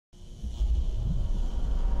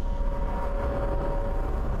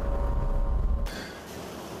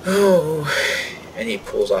Oh, and he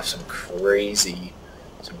pulls off some crazy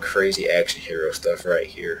action hero stuff right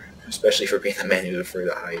here, especially for being the man who's afraid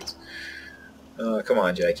of heights. Come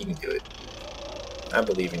on, Jack, you can do it. I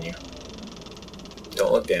believe in you.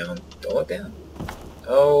 Don't look down. Don't look down.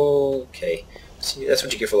 Okay. See, that's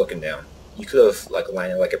what you get for looking down. You could have like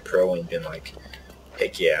landed like a pro and been like,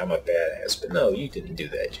 heck yeah, I'm a badass. But no, you didn't do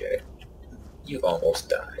that, Jack. You almost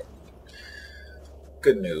died.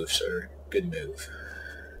 Good move, sir. Good move.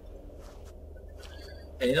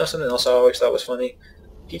 And you know something else I always thought was funny?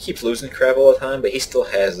 He keeps losing crap all the time, but he still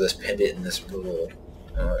has this pendant in this little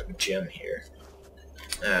gem here.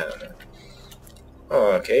 I don't know.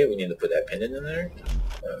 Oh, okay, we need to put that pendant in there.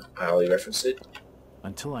 I already referenced it.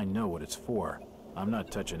 Until I know what it's for, I'm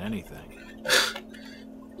not touching anything.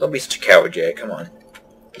 Don't be such a coward, Jay. Come on.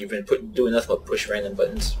 You've been doing nothing but push random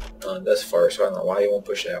buttons thus far, so I don't know why you won't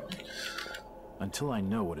push that one. Until I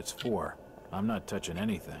know what it's for, I'm not touching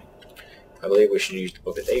anything. I believe we should use the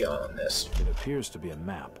Book of Dagon on this. It appears to be a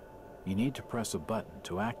map. You need to press a button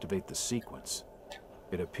to activate the sequence.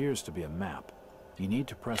 It appears to be a map. You need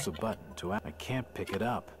to press a button to I can't pick it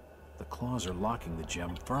up. The claws are locking the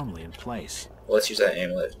gem firmly in place. Well, let's use that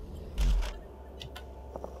amulet.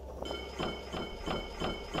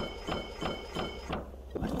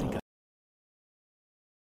 I think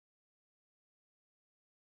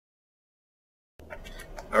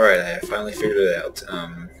Alright, I finally figured it out.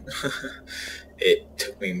 It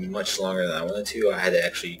took me much longer than I wanted to. I had to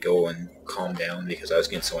actually go and calm down because I was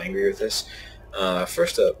getting so angry with this.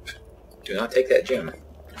 First up, do not take that gem.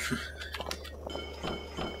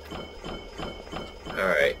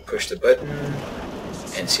 Alright, push the button,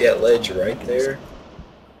 and see that ledge right there?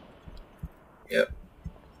 Yep,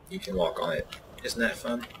 you can walk on it. Isn't that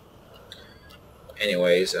fun?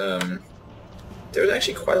 Anyways, there's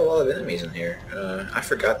actually quite a lot of enemies in here. I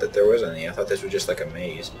forgot that there was any. I thought this was just like a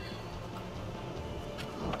maze.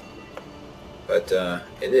 But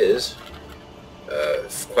it is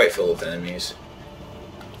quite full of enemies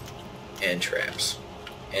and traps.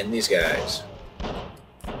 And these guys.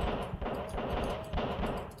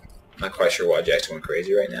 Not quite sure why Jack's going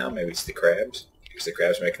crazy right now. Maybe it's the crabs. Because the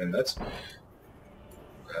crabs are making him nuts.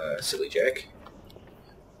 Silly Jack.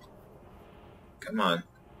 Come on.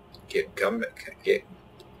 Get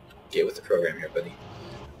with the program here, buddy.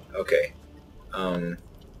 Okay. I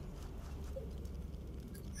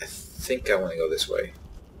think I want to go this way.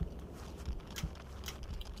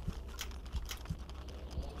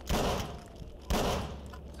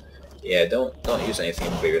 Yeah, don't use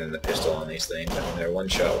anything bigger than the pistol on these things. I mean, they're one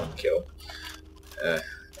shot, one kill.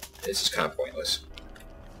 This is kind of pointless.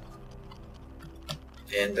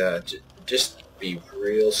 And just be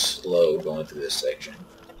real slow going through this section.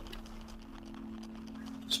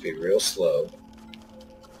 Just be real slow,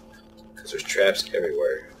 because there's traps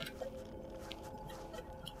everywhere.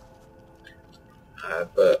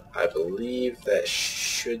 But I believe that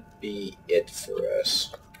should be it for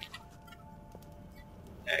us.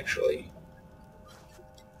 Actually.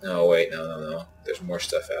 No, wait, no. There's more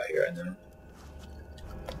stuff out here, I know.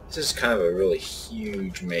 This is kind of a really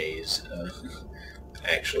huge maze,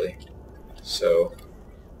 actually. So,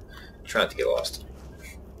 try not to get lost.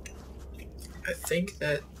 I think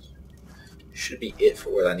that should be it for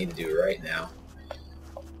what I need to do right now.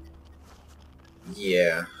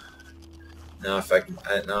 Yeah. Now if I can,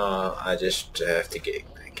 no, I just have to get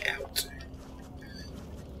back out.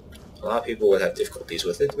 A lot of people would have difficulties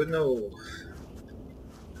with it, but no.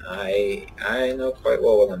 I know quite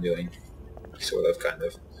well what I'm doing. Sort of, kind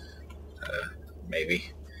of.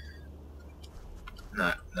 Maybe.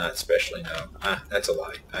 Not especially, no. That's a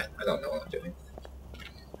lie. I don't know what I'm doing.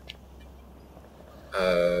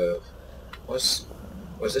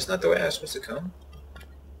 Was this not the way I was supposed to come?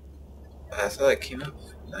 I thought I came up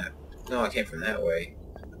from that. No, I came from that way.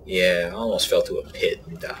 Yeah, I almost fell to a pit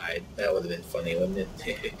and died. That would have been funny, wouldn't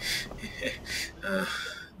it?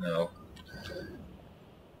 No.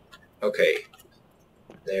 Okay.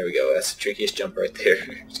 There we go. That's the trickiest jump right there.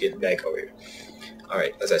 Just getting back over here.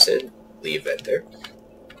 Alright, as I said, leave that there.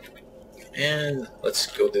 And let's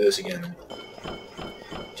go do this again.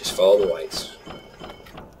 Just follow the lights.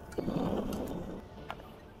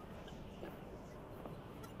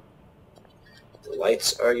 The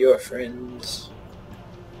lights are your friends.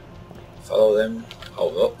 Follow them. Oh,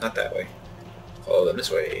 no, not that way. Follow them this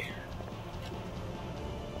way.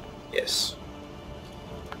 Yes.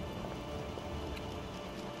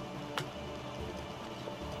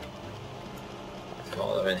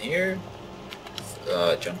 Follow them in here.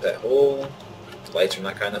 Jump that hole. The lights are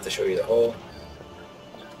not kind enough to show you the hole.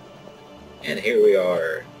 And here we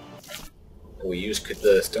are. We used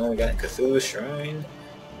the stone we got in Cthulhu's Shrine.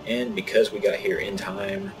 And because we got here in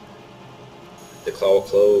time, the claw will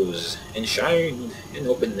close and shine and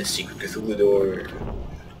open the secret Cthulhu door.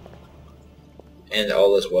 And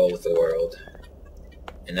all is well with the world.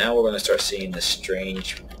 And now we're going to start seeing this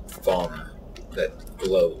strange fauna that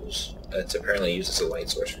glows. That's apparently used as a light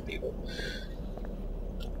source for people.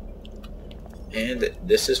 And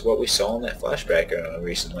this is what we saw in that flashback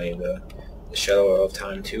recently, the Shadow of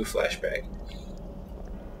Time 2 flashback.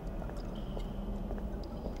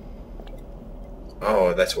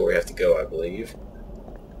 Oh, that's where we have to go, I believe.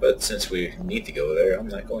 But since we need to go there, I'm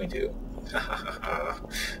not going to. Ha ha ha ha.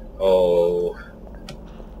 Oh,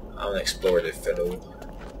 I'm an explorative fellow.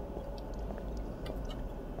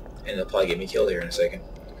 And they'll probably get me killed here in a second.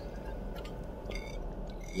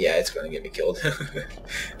 Yeah, it's going to get me killed.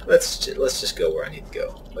 Let's just go where I need to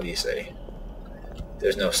go. What do you say?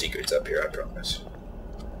 There's no secrets up here, I promise.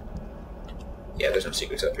 Yeah, there's no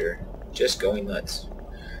secrets up here. Just going nuts.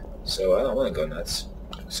 So I don't want to go nuts.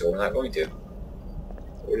 So we're not going to.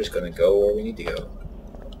 We're just going to go where we need to go.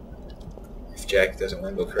 If Jack doesn't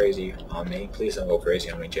want to go crazy on me, please don't go crazy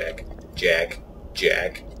on me, Jack.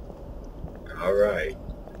 Jack. Alright.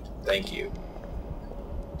 Thank you.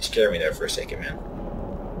 You scared me there for a second, man.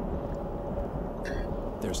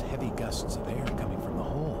 There's heavy gusts of air coming from the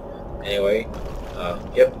hole. Anyway,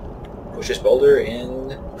 yep. Push this boulder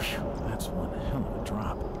and... Whew, that's one hell of a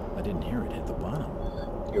drop. I didn't hear it hit the bottom.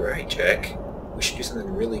 You're right, Jack. We should do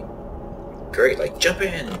something really great, like jump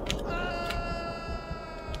in!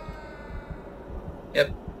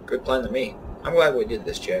 Yep, good plan to me. I'm glad we did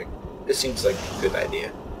this, Jack. This seems like a good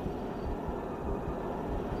idea.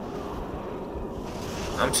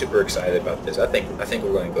 I'm super excited about this. I think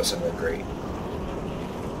we're going to go somewhere great.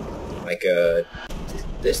 Like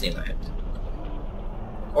Disneyland.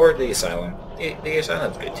 Or the Asylum. The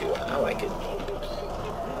Asylum's good too. I like it.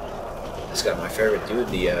 It's got my favorite dude,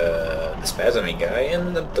 the spasmy guy,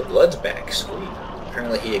 and the blood's back. Sweet.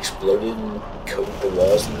 Apparently he exploded and coated the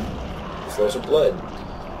walls and floors with blood.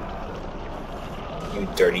 You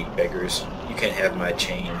dirty beggars. You can't have my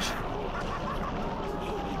change.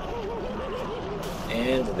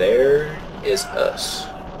 And there is us.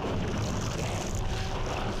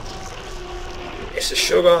 It's a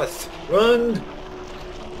Shoggoth! Run!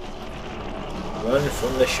 Run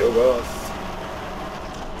from the Shoggoth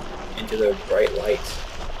into the bright light.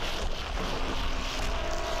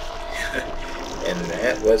 And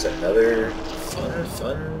that was another fun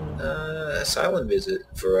asylum visit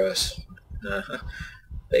for us.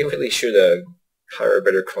 They really should hire a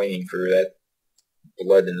better cleaning crew. That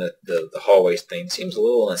blood in the hallways thing seems a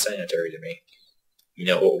little unsanitary to me. You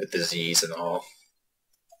know, with disease and all.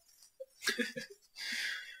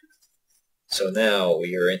 So now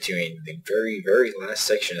we are entering the very last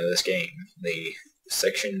section of this game. The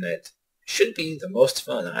section that should be the most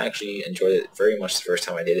fun. I actually enjoyed it very much the first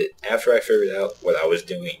time I did it, after I figured out what I was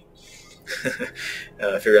doing.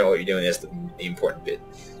 Figuring out what you're doing is the important bit.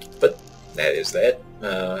 But that is that.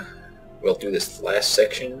 We'll do this last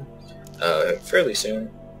section fairly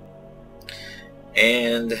soon.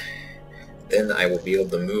 And then I will be able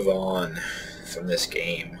to move on from this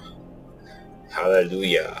game.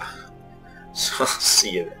 Hallelujah. So I'll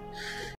see you then.